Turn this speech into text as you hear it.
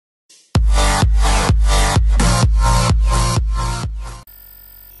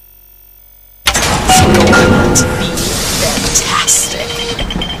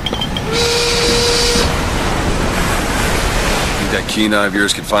keen eye of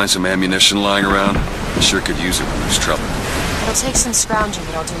yours could find some ammunition lying around, I sure could use it when there's trouble. It'll take some scrounging,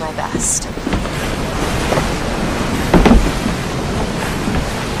 but I'll do my best.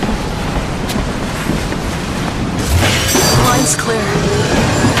 The line's clear.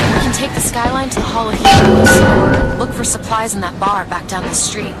 We can take the skyline to the Hall of Heroes, or look for supplies in that bar back down the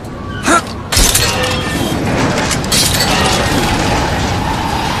street.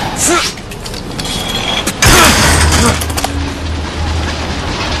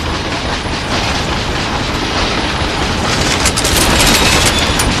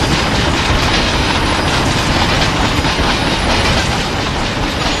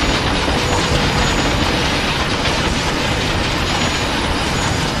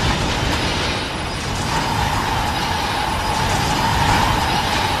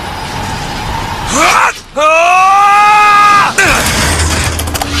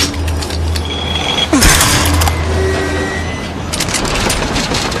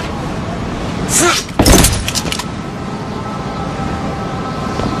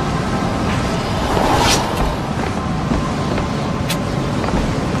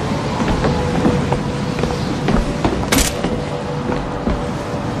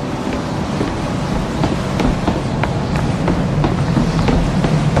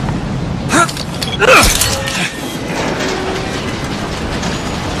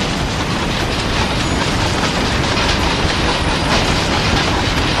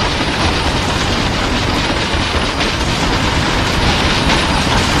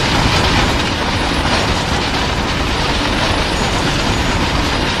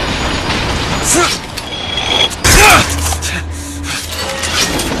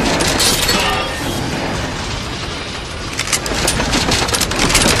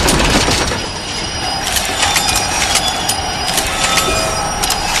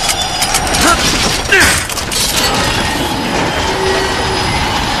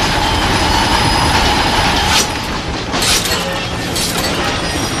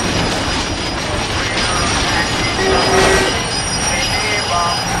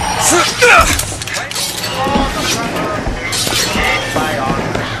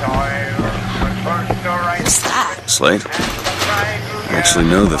 Slade? I actually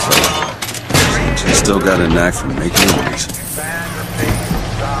know the fella. He's still got a knack for making movies.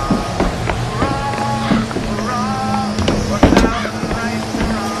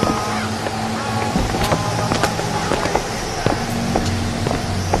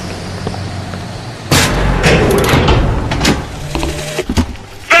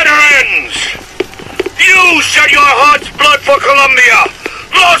 Veterans! You shed your heart's blood for Columbia!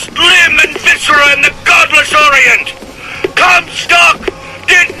 Lost limb and viscera in the godless Orient! Comstock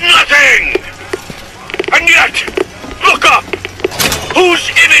did nothing! And yet, look up!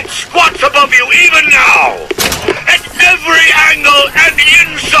 Whose image squats above you even now? At every angle and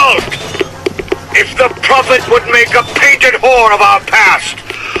insult! If the prophet would make a painted whore of our past,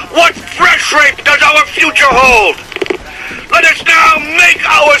 what fresh rape does our future hold? Let us now make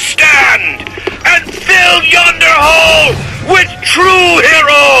our stand and fill yonder hole with true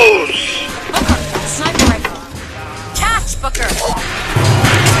heroes! Booker, sniper rifle. Catch, Booker!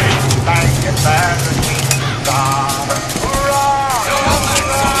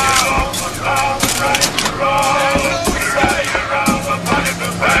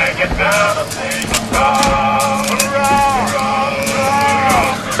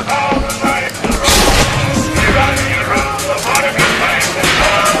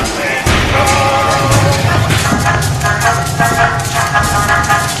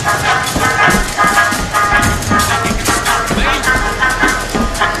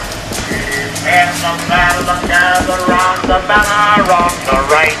 The banner on the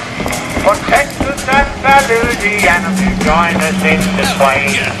right protects and values the enemy. Join us in this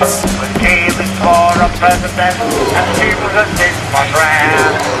fight. The game is for a president and people that this much rare.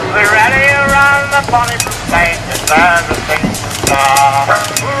 We're ready around the funny plane. It's everything to start.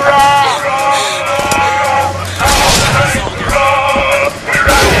 Hurrah! We're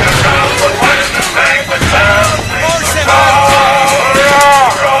ready around the funny plane. It's everything to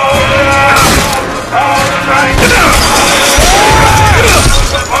start.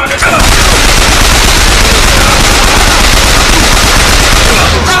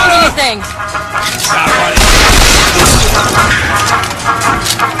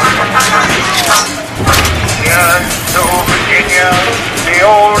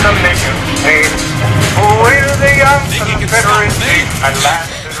 And last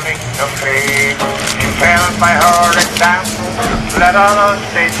is linked to fate. Impelled by her example, let other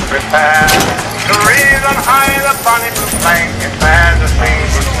states prepare to raise on high the bonnet flame. It bears a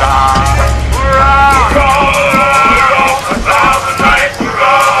single star. Hurrah! Hurrah! Hurrah!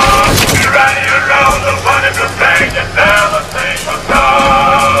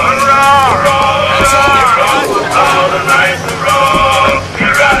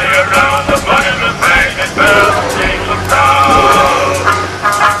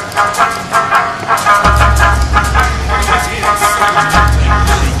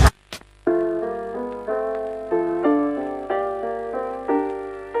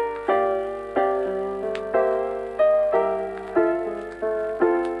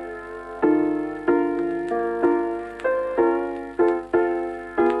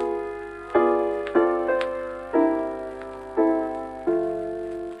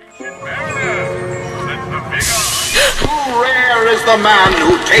 the man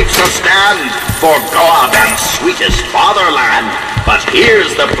who takes a stand for God and sweetest fatherland. But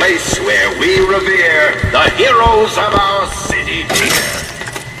here's the place where we revere the heroes of our city dear.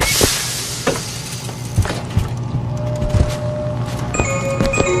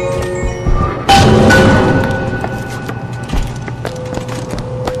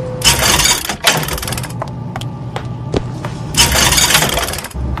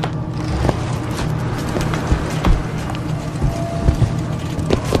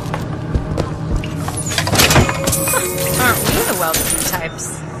 Aren't we the well-to-do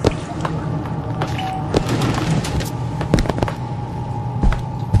types?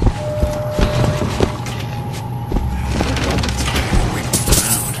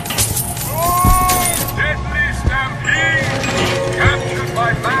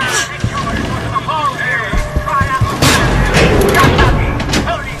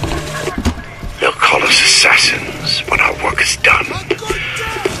 They'll call us assassins when our work is done.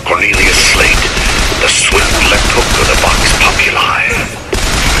 Cornelius Slate, the swindler took of the Vox Populi.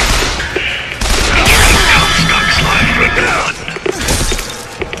 Turning Comstock's life for a new one.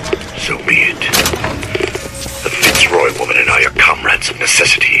 So be it. The Fitzroy woman and I are comrades of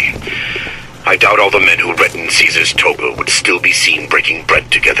necessity. I doubt all the men who reddened Caesar's toga would still be seen breaking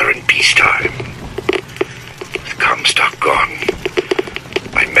bread together in peacetime. With Comstock gone,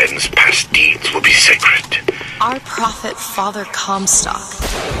 my men's past deeds will be sacred. Our prophet, Father Comstock,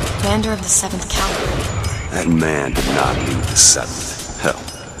 commander of the 7th Cavalry. That man did not lead the 7th. Hell,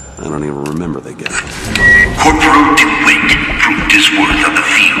 I don't even remember the guy. Corporal DeWitt proved his worth on the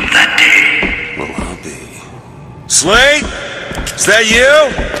field that day. Well, I'll be. Slade? Is that you?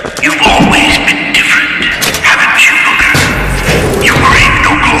 You've always been different, haven't you, Booker? You crave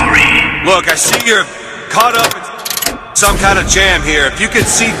no glory. Look, I see you're caught up in some kind of jam here. If you could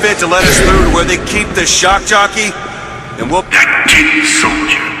see fit to let us through to where they keep the shock jockey, then we'll... That tin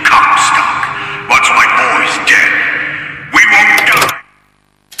soldier, Comstock. Once my boy's dead, we won't die.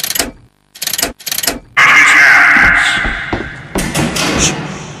 In his hands.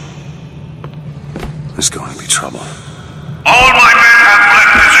 There's going to be trouble. All my men have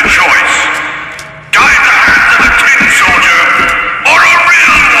left is a choice. Die in the hands of a tin soldier, or a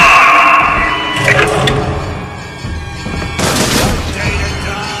real one!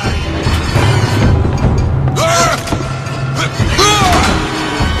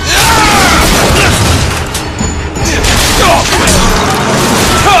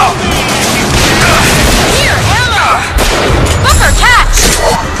 Here, ammo! Booker, catch!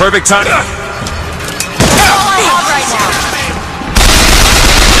 Perfect timing. All I have right now.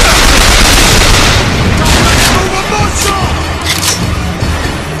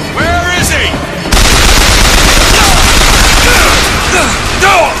 Where is he?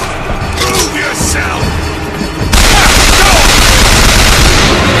 Prove yourself!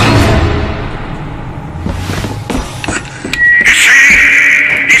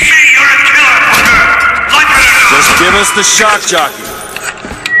 You see, you're a killer, Booker. Like it or not. Just give us the shock jockey.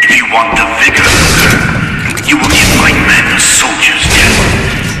 If you want the vigor, Booker, you will give my men a soldier's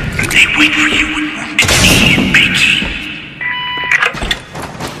death. They wait for you with wounded knee and Peking.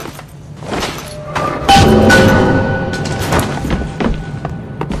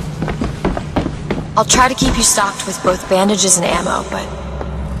 I'll try to keep you stocked with both bandages and ammo, but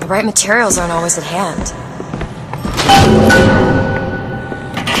the right materials aren't always at hand.